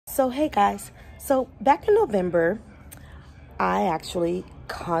So hey guys, so back in November, I actually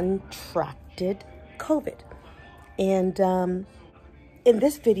contracted COVID. And in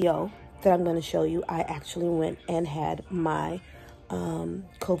this video that I'm going to show you, I actually went and had my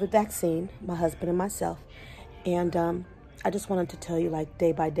COVID vaccine, my husband and myself. And I just wanted to tell you, like,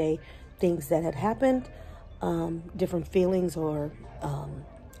 day by day, things that had happened, different feelings or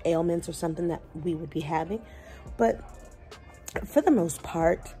ailments or something that we would be having. But for the most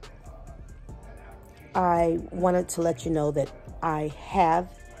part, I wanted to let you know that I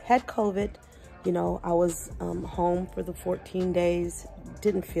have had COVID. You know, I was home for the 14 days,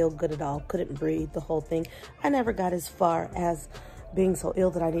 didn't feel good at all, couldn't breathe, the whole thing. I never got as far as being so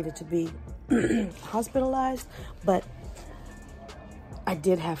ill that I needed to be hospitalized, but I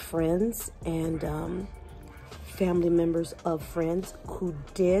did have friends and family members of friends who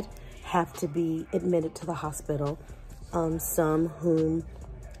did have to be admitted to the hospital. Some whom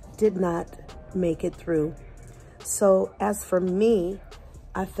did not make it through. So as for me,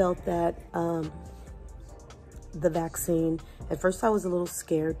 I felt that the vaccine, at first I was a little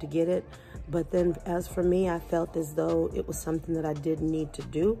scared to get it, but then as for me, I felt as though it was something that I did need to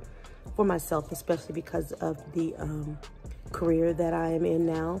do for myself, especially because of the career that I am in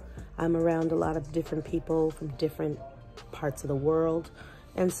now. I'm around a lot of different people from different parts of the world,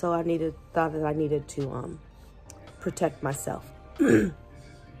 and so I thought that I needed to protect myself.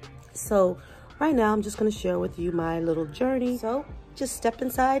 So right now I'm just going to share with you my little journey. So just step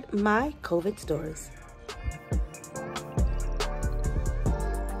inside my COVID stories.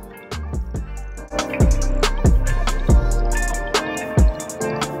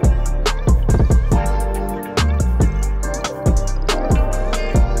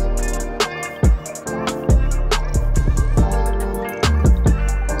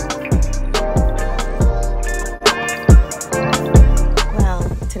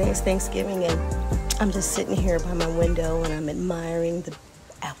 Today's Thanksgiving, and I'm just sitting here by my window and I'm admiring the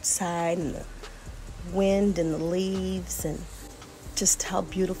outside and the wind and the leaves and just how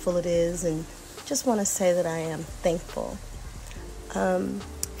beautiful it is, and just want to say that I am thankful.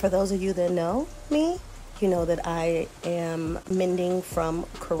 For those of you that know me, you know that I am mending from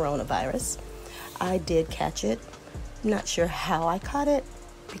coronavirus. I did catch it. I'm not sure how I caught it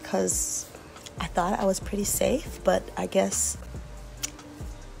because I thought I was pretty safe, but I guess,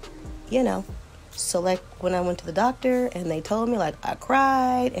 you know, so like when I went to the doctor and they told me, like, I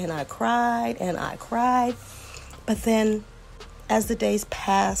cried and I cried and I cried. But then as the days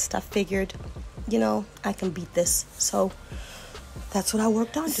passed, I figured, you know, I can beat this. So that's what I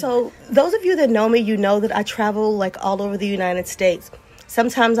worked on. So those of you that know me, you know that I travel like all over the United States.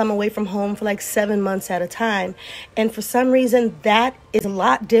 Sometimes I'm away from home for like 7 months at a time. And for some reason, that is a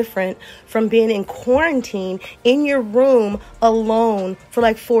lot different from being in quarantine in your room alone for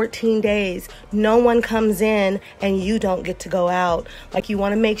like 14 days. No one comes in and you don't get to go out. Like, you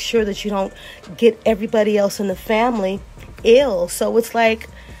want to make sure that you don't get everybody else in the family ill. So it's like,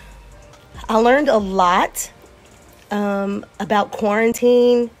 I learned a lot about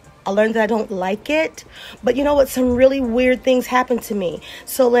quarantine. I learned that I don't like it, but you know what? Some really weird things happened to me.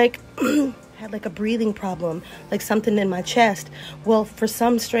 So like, I had like a breathing problem, like something in my chest. Well, for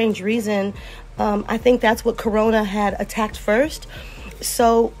some strange reason, I think that's what Corona had attacked first.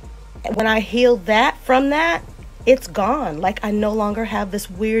 So when I healed that from that, it's gone. Like, I no longer have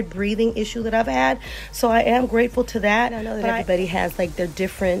this weird breathing issue that I've had. So I am grateful to that. I know that everybody has like their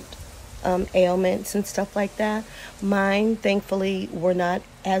different ailments and stuff like that. Mine, thankfully, were not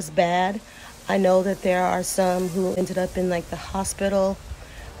as bad. I know that there are some who ended up in like the hospital.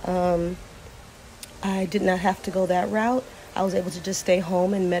 I did not have to go that route. I was able to just stay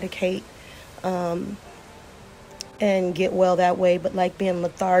home and medicate and get well that way. But like being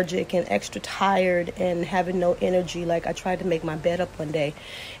lethargic and extra tired and having no energy, like I tried to make my bed up one day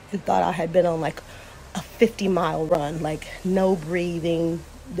and thought I had been on like a 50-mile run, like no breathing,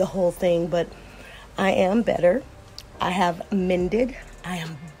 the whole thing. But I am better. I have mended. I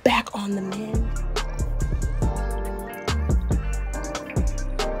am back on the mend.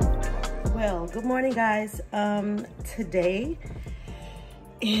 Well, good morning, guys. Today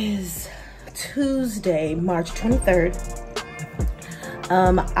is Tuesday, March 23rd.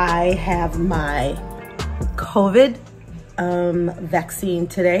 I have my COVID vaccine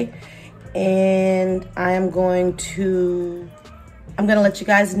today, and I'm going to let you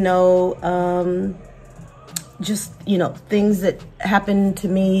guys know just, you know, things that happened to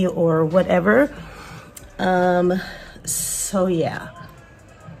me or whatever. So yeah,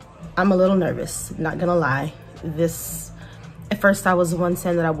 I'm a little nervous, not gonna lie. At first I was the one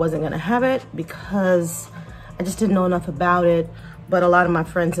saying that I wasn't gonna have it because I just didn't know enough about it. but a lot of my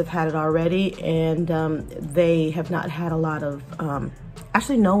friends have had it already, and they have not had a lot of,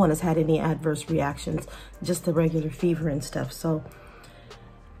 actually no one has had any adverse reactions, just the regular fever and stuff. So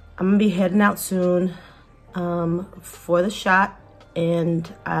I'm gonna be heading out soon for the shot,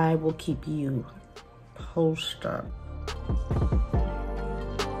 and I will keep you posted.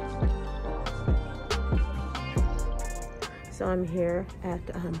 So I'm here at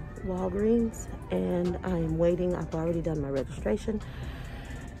Walgreens, and I am waiting. I've already done my registration.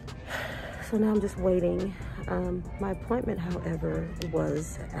 So now I'm just waiting. My appointment, however,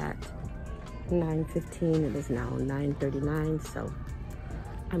 was at 9:15. It is now 9:39, so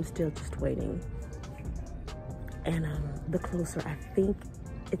I'm still just waiting. And the closer I think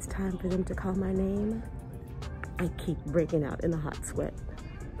it's time for them to call my name, I keep breaking out in a hot sweat.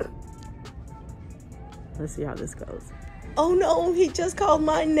 Let's see how this goes. Oh no, he just called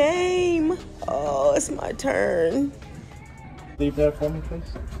my name. Oh, it's my turn. Leave that for me, please.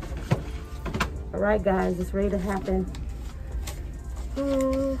 All right, guys, it's ready to happen.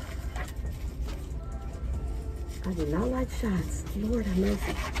 Oh, I do not like shots. Lord have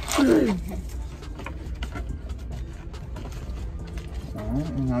mercy. Alright,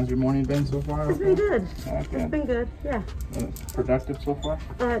 and how's your morning been so far? It's been good. Okay. It's been good, yeah. Productive so far?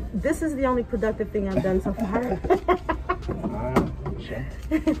 This is the only productive thing I've done so far. Alright, sure.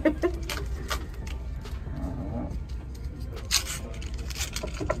 Alright.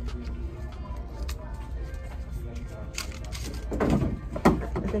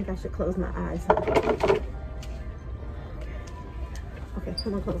 I think I should close my eyes. Okay,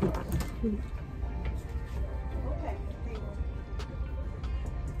 I'm gonna close my eyes.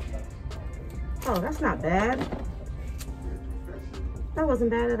 Oh, that's not bad. That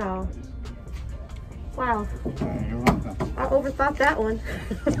wasn't bad at all. Wow. You're welcome. I overthought that one.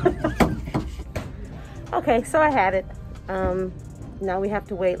 Okay, so I had it. Now we have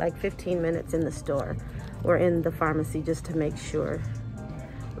to wait like 15 minutes in the store or in the pharmacy just to make sure.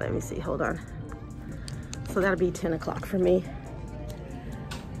 Let me see, hold on. So that'll be 10 o'clock for me.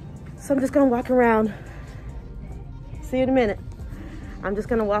 So I'm just gonna walk around. See you in a minute. I'm just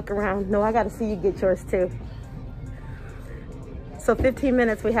gonna walk around. No, I gotta see you get yours too. So 15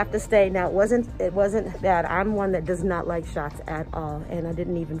 minutes we have to stay. Now it wasn't bad. I'm one that does not like shots at all, and I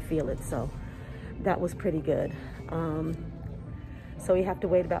didn't even feel it, so that was pretty good. So we have to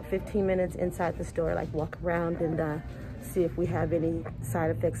wait about 15 minutes inside the store, like walk around and see if we have any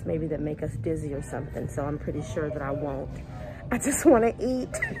side effects maybe that make us dizzy or something. So I'm pretty sure that I won't. I just wanna eat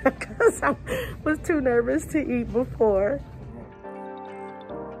because I was too nervous to eat before.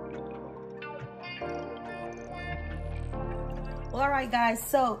 Well, all right, guys,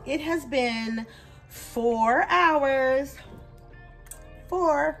 so it has been 4 hours,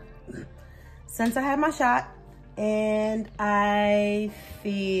 since I had my shot, and I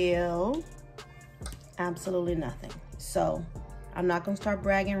feel absolutely nothing. So I'm not gonna start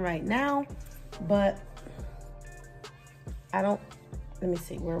bragging right now, but I don't, let me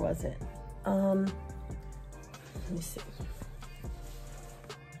see, where was it? Let me see.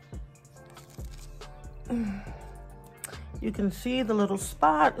 You can see the little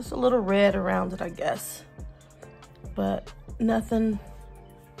spot. It's a little red around it, I guess. But nothing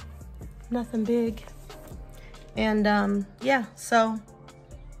big. And yeah, so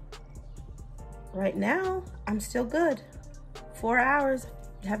right now I'm still good. 4 hours,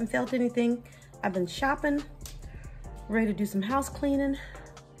 haven't felt anything. I've been shopping, ready to do some house cleaning,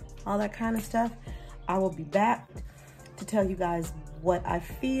 all that kind of stuff. I will be back to tell you guys what I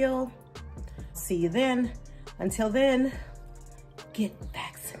feel. See you then. Until then, get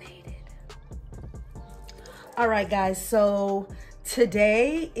vaccinated. All right, guys, so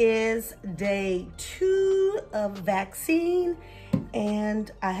today is day 2 of vaccine,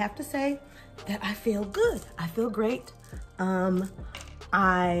 and I have to say that I feel good. I feel great.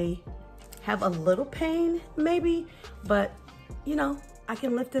 I have a little pain maybe, but you know, I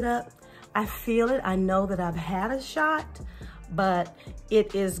can lift it up. I feel it. I know that I've had a shot, but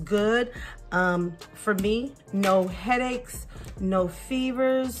it is good. For me, no headaches, no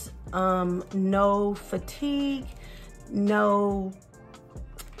fevers, no fatigue, no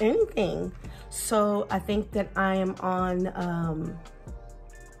anything. So I think that I am on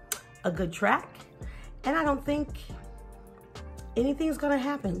a good track, and I don't think anything's gonna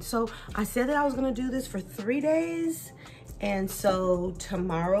happen. So I said that I was gonna do this for 3 days, and so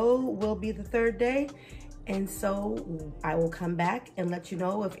tomorrow will be the 3rd day. And so I will come back and let you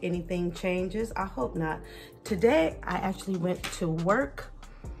know if anything changes. I hope not. Today, I actually went to work,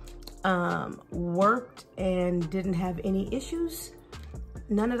 worked and didn't have any issues.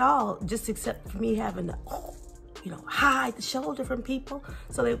 None at all, just except for me having to you know, hide the shoulder from people,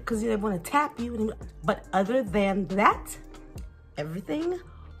 so because they want to tap you. But other than that, everything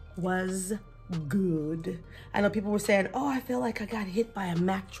was good. I know people were saying, oh, I feel like I got hit by a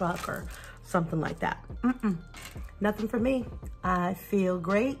Mack truck or something like that. Nothing for me. I feel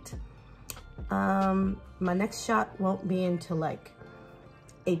great. My next shot won't be until like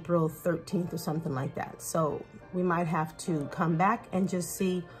April 13th or something like that. So we might have to come back and just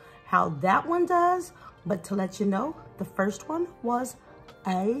see how that one does. But to let you know, the first one was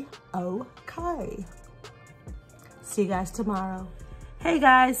A-okay. See you guys tomorrow. Hey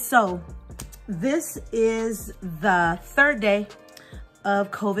guys, so this is the third day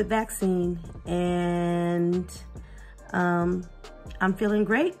of COVID vaccine, and I'm feeling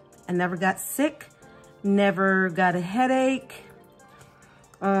great. I never got sick, never got a headache,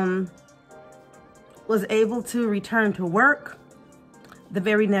 was able to return to work the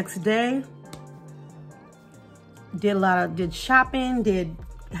very next day. Did shopping, did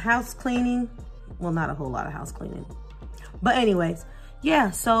house cleaning. Well, not a whole lot of house cleaning. But anyways,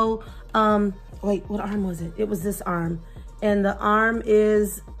 yeah, so, wait, what arm was it? It was this arm. And the arm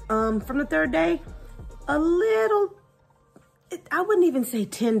is, from the third day, a little, I wouldn't even say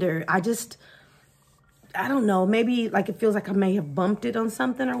tender. I don't know, maybe like it feels like I may have bumped it on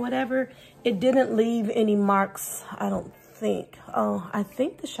something or whatever. It didn't leave any marks, I don't think. Oh, I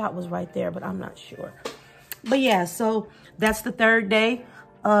think the shot was right there, but I'm not sure. But yeah, so that's the third day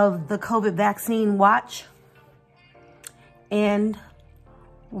of the COVID vaccine watch. And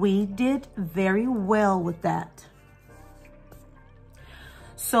we did very well with that.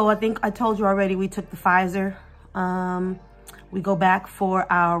 So I think I told you already, we took the Pfizer. We go back for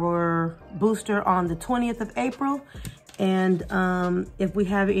our booster on the 20th of April. And if we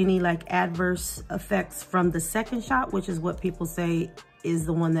have any like adverse effects from the second shot, which is what people say is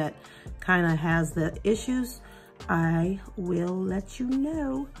the one that kind of has the issues, I will let you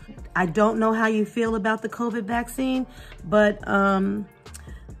know. I don't know how you feel about the COVID vaccine, but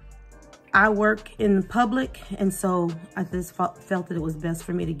I work in public, and so I just felt that it was best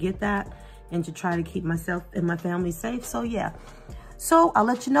for me to get that and to try to keep myself and my family safe. So yeah, so I'll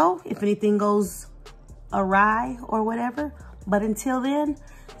let you know if anything goes awry or whatever. But until then,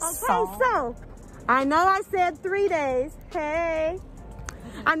 so I know I said 3 days. Hey,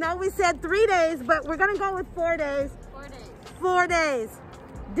 I know we said 3 days, but we're gonna go with 4 days. 4 days. 4 days.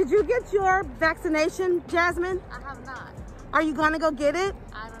 Did you get your vaccination, Jasmine? I have not. Are you gonna go get it?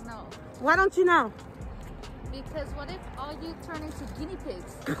 I don't know. Why don't you know? Because what if all you turn into guinea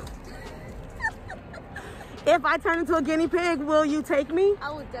pigs? If I turn into a guinea pig, will you take me? I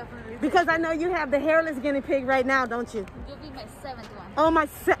would definitely. Because I know you have the hairless guinea pig right now, don't you? You'll be my 7th one.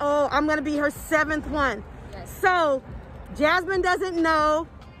 Oh, I'm gonna be her 7th one. Yes. So, Jasmine doesn't know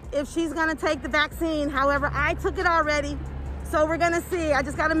if she's gonna take the vaccine. However, I took it already. So we're gonna see. I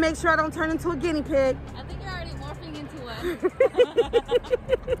just gotta make sure I don't turn into a guinea pig. I think you're already morphing into one.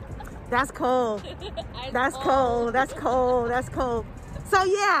 That's cold. That's cold. That's cold. That's cold. So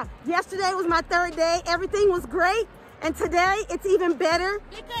yeah, yesterday was my 3rd day. Everything was great. And today it's even better.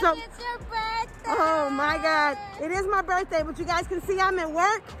 Because it's your birthday. Oh my God. It is my birthday, but you guys can see I'm at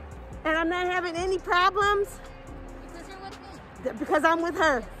work and I'm not having any problems. Because you're with me. Because I'm with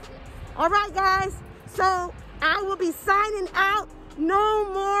her. All right, guys. So I will be signing out. No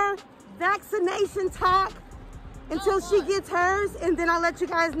more vaccination talk until she gets hers, and then I'll let you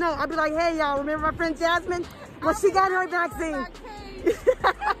guys know. I'll be like, hey, y'all, remember my friend Jasmine? Well, she got her vaccine.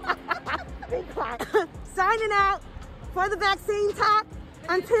 Be quiet. Signing out for the vaccine talk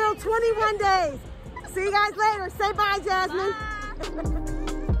until 21 days. See you guys later. Say bye, Jasmine. Bye.